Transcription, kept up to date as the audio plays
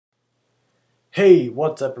Hey,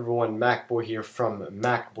 what's up everyone? MacBoy here from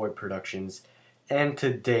MacBoy Productions, and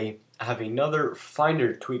today I have another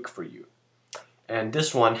Finder tweak for you. And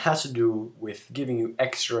this one has to do with giving you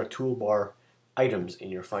extra toolbar items in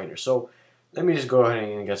your Finder. So let me just go ahead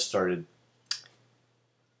and get started.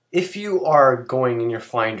 If you are going in your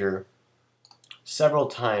Finder several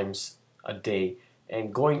times a day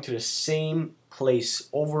and going to the same place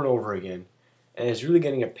over and over again, and it's really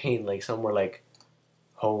getting a pain, like somewhere like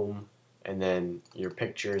home, and then your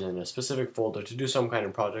pictures in a specific folder to do some kind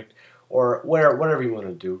of project or whatever you want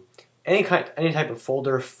to do. Any type of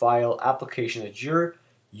folder, file, application that you're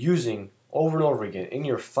using over and over again in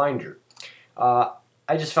your Finder. I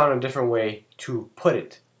just found a different way to put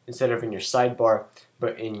it instead of in your sidebar,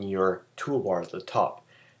 but in your toolbar at the top.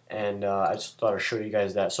 And I just thought I'd show you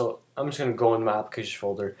guys that. So I'm just going to go in my applications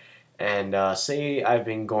folder and say I've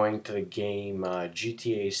been going to the game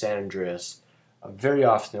GTA San Andreas very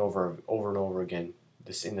often over and over again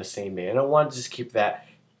in the same day, and I want to just keep that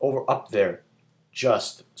up there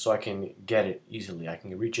just so I can get it easily. I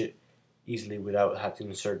can reach it easily without having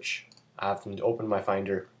to search. I have to open my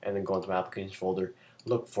Finder and then go into my applications folder,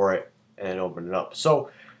 look for it, and then open it up. So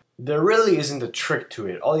there really isn't a trick to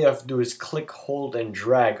it. All you have to do is click, hold, and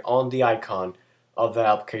drag on the icon of that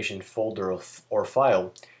application folder or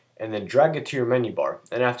file, and then drag it to your menu bar.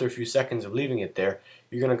 And after a few seconds of leaving it there,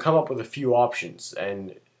 you're going to come up with a few options.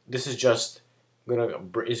 And this is just going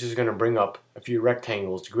to bring up a few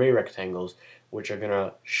rectangles, gray rectangles, which are going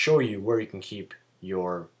to show you where you can keep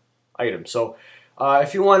your item. So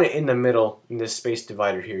if you want it in the middle, in this space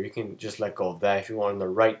divider here, you can just let go of that. If you want it on the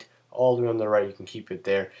right, all the way on the right, you can keep it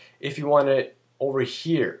there. If you want it over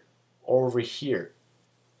here, or over here,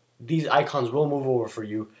 these icons will move over for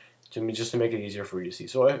you just to make it easier for you to see.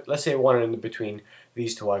 So let's say I want it in between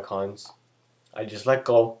these two icons. I just let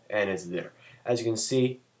go and it's there. As you can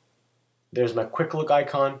see, there's my quick look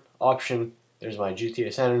icon option, there's my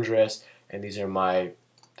GTA San Andreas, and these are my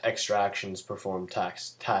extra actions perform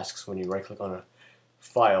tasks when you right click on a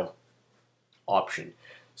file option.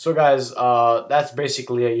 So guys, that's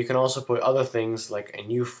basically it. You can also put other things like a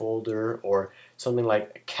new folder or something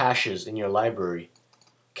like caches in your library.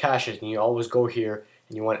 Caches, and you always go here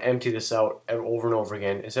and you want to empty this out over and over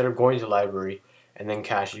again. Instead of going to library and then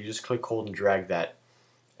cache, you just click, hold, and drag that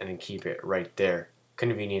and then keep it right there.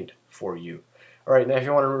 Convenient for you. Alright, now if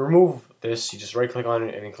you want to remove this, you just right click on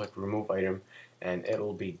it and then click remove item and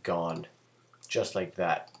it'll be gone. Just like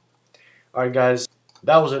that. Alright guys,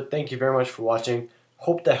 that was it. Thank you very much for watching.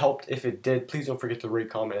 Hope that helped. If it did, please don't forget to rate,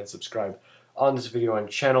 comment, and subscribe on this video and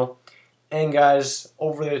channel. And guys,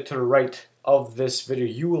 over there to the right of this video,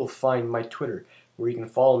 you will find my Twitter, where you can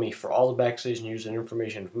follow me for all the backstage news and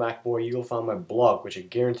information from MacBoy. You will find my blog, which I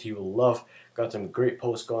guarantee you will love. Got some great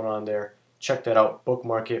posts going on there. Check that out,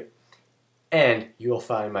 bookmark it. And you will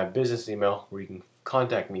find my business email, where you can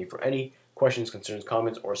contact me for any questions, concerns,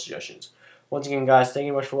 comments, or suggestions. Once again, guys, thank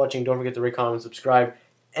you much for watching. Don't forget to rate, comment, and subscribe.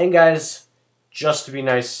 And guys, just to be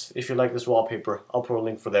nice, if you like this wallpaper, I'll put a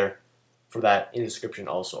link for that in the description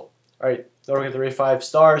also. Alright, don't forget to rate 5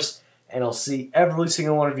 stars, and I'll see every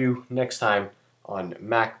single one of you next time on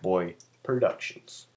MacBoy Productions.